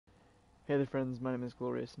Hey there friends, my name is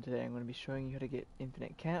Glorious and today I'm going to be showing you how to get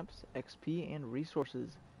infinite caps, XP, and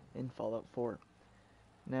resources in Fallout 4.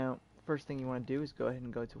 Now, first thing you want to do is go ahead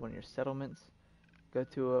and go to one of your settlements. Go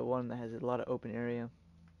to one that has a lot of open area.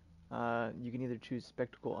 You can either choose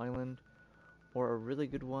Spectacle Island, or a really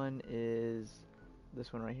good one is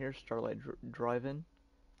this one right here, Starlight Drive-In.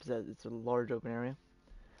 It's a large open area.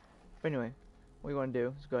 But anyway, what you want to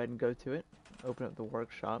do is go ahead and go to it, open up the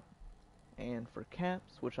workshop. And for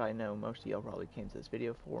caps, which I know most of y'all probably came to this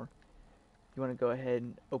video for, you want to go ahead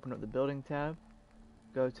and open up the building tab,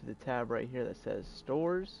 go to the tab right here that says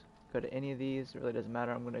stores, go to any of these, it really doesn't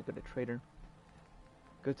matter, I'm going to go to trader,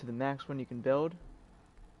 go to the max one you can build,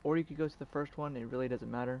 or you could go to the first one, it really doesn't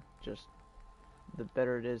matter, just the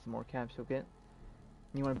better it is, the more caps you'll get.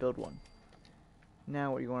 You want to build one.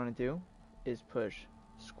 Now what you want to do is push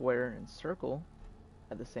square and circle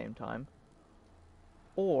at the same time,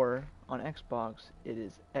 or on Xbox it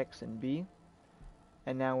is X and B.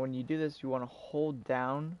 And now when you do this, you want to hold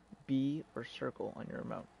down B or circle on your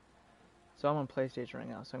remote. So I'm on PlayStation right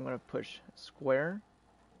now, so I'm going to push square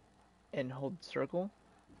and hold circle.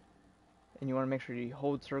 And you want to make sure you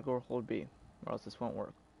hold circle or hold B, or else this won't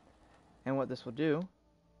work. And what this will do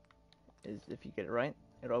is, if you get it right,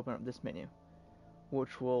 it'll open up this menu,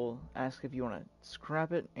 which will ask if you want to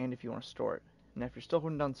scrap it and if you want to store it. And if you're still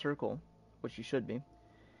holding down circle, which you should be,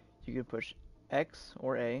 you can push X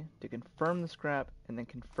or A to confirm the scrap and then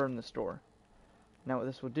confirm the store. Now what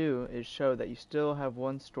this will do is show that you still have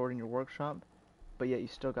one stored in your workshop, but yet you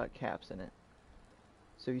still got caps in it.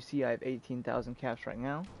 So you see I have 18,000 caps right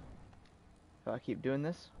now. If I keep doing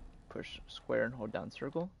this, push square and hold down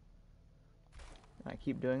circle, and I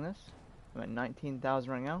keep doing this, I'm at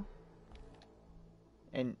 19,000 right now.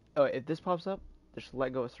 And if this pops up, just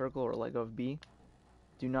let go of circle or let go of B.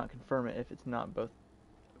 Do not confirm it if it's not both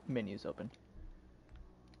menus open.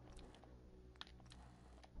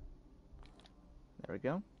 There we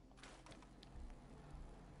go.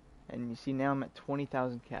 And you see now I'm at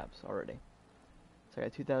 20,000 caps already. So I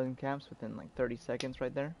got 2,000 caps within like 30 seconds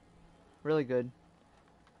right there. Really good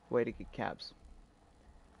way to get caps.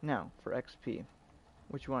 Now for XP,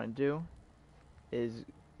 what you want to do is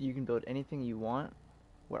you can build anything you want.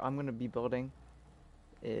 What I'm going to be building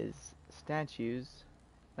is statues.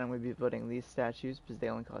 And I'm going to be building these statues because they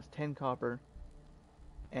only cost 10 copper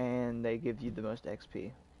and they give you the most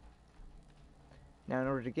XP. Now in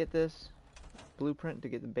order to get this blueprint to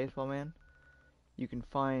get the baseball man, you can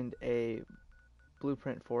find a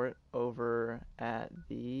blueprint for it over at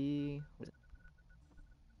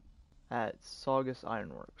Saugus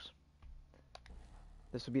Ironworks.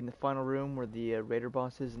 This will be in the final room where the raider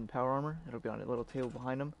boss is in power armor. It'll be on a little table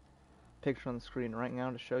behind him. Picture on the screen right now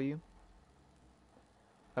to show you.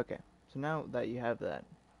 Okay, so now that you have that,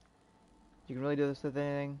 you can really do this with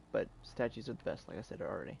anything, but statues are the best, like I said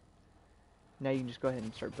already. Now you can just go ahead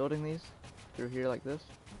and start building these through here like this.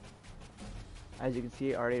 As you can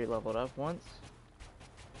see, I already leveled up once.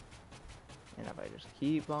 And if I just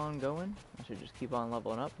keep on going, I should just keep on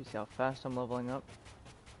leveling up. You see how fast I'm leveling up?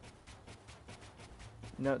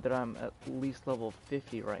 Note that I'm at least level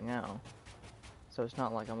 50 right now. So it's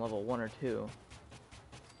not like I'm level 1 or 2.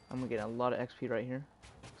 I'm getting a lot of XP right here.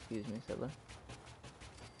 Excuse me, Settler.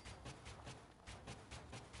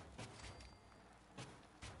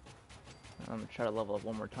 I'm going to try to level up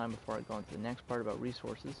one more time before I go into the next part about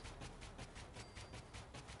resources.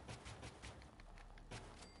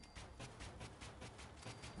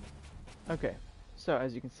 Okay, so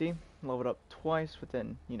as you can see, leveled up twice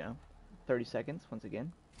within, 30 seconds once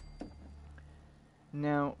again.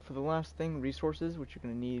 Now, for the last thing, resources, which you're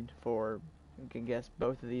going to need for, you can guess,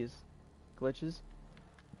 both of these glitches.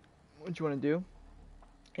 What you want to do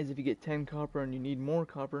is if you get 10 copper and you need more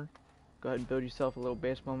copper, go ahead and build yourself a little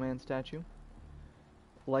baseball man statue.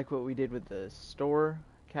 Like what we did with the store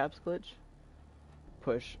caps glitch.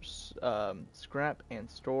 Push scrap and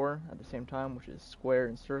store at the same time, which is square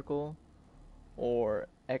and circle, or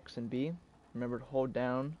X and B. Remember to hold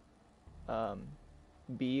down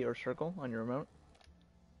B or circle on your remote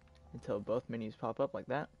until both menus pop up like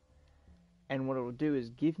that. And what it will do is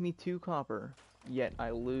give me 2 copper, yet I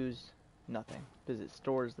lose nothing because it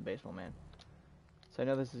stores the baseball man. So I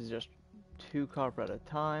know this is just 2 copper at a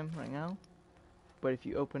time right now, but if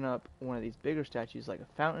you open up one of these bigger statues like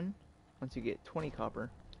a fountain, once you get 20 copper,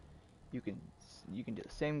 you can do the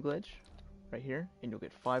same glitch right here, and you'll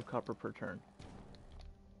get 5 copper per turn.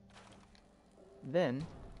 Then,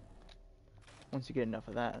 once you get enough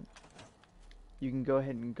of that, you can go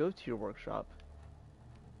ahead and go to your workshop,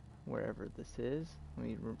 wherever this is.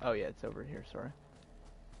 Oh yeah, it's over here, sorry.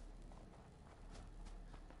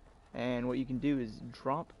 And what you can do is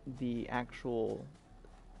drop the actual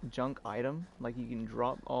junk item, like you can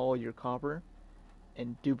drop all your copper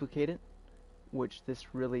and duplicate it, which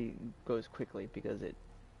this really goes quickly because it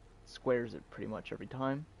squares it pretty much every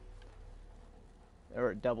time,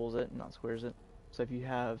 or it doubles it, not squares it. So if you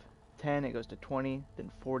have 10, it goes to 20,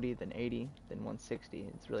 then 40, then 80, then 160.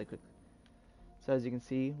 It's really quick. So as you can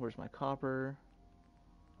see, where's my copper?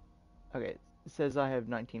 Okay, it says I have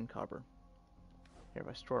 19 copper. Here, if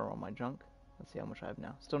I store all my junk, let's see how much I have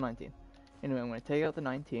now. Still 19. Anyway, I'm going to take out the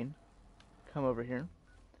 19, come over here,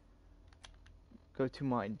 go to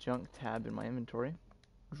my junk tab in my inventory,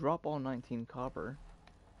 drop all 19 copper,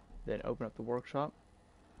 then open up the workshop.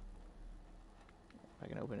 If I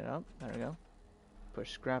can open it up, there we go.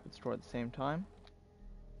 Push scrap and store at the same time.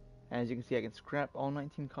 And as you can see, I can scrap all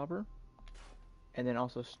 19 copper, and then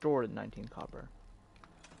also store the 19 copper.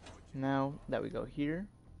 Now that we go here,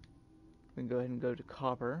 we can go ahead and go to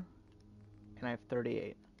copper, and I have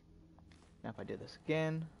 38. Now if I do this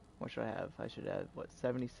again, what should I have? I should have, what,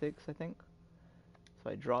 76, I think? So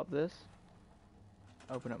I drop this,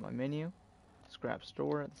 open up my menu, scrap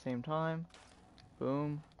store at the same time,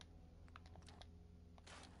 boom,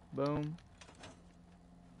 boom,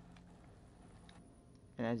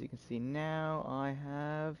 and as you can see now, I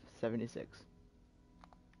have 76.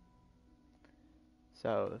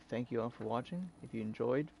 So thank you all for watching. If you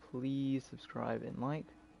enjoyed, please subscribe and like.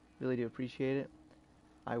 Really do appreciate it.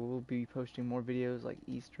 I will be posting more videos like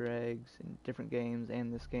Easter eggs and different games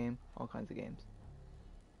and this game, all kinds of games.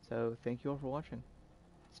 So thank you all for watching.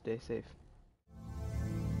 Stay safe.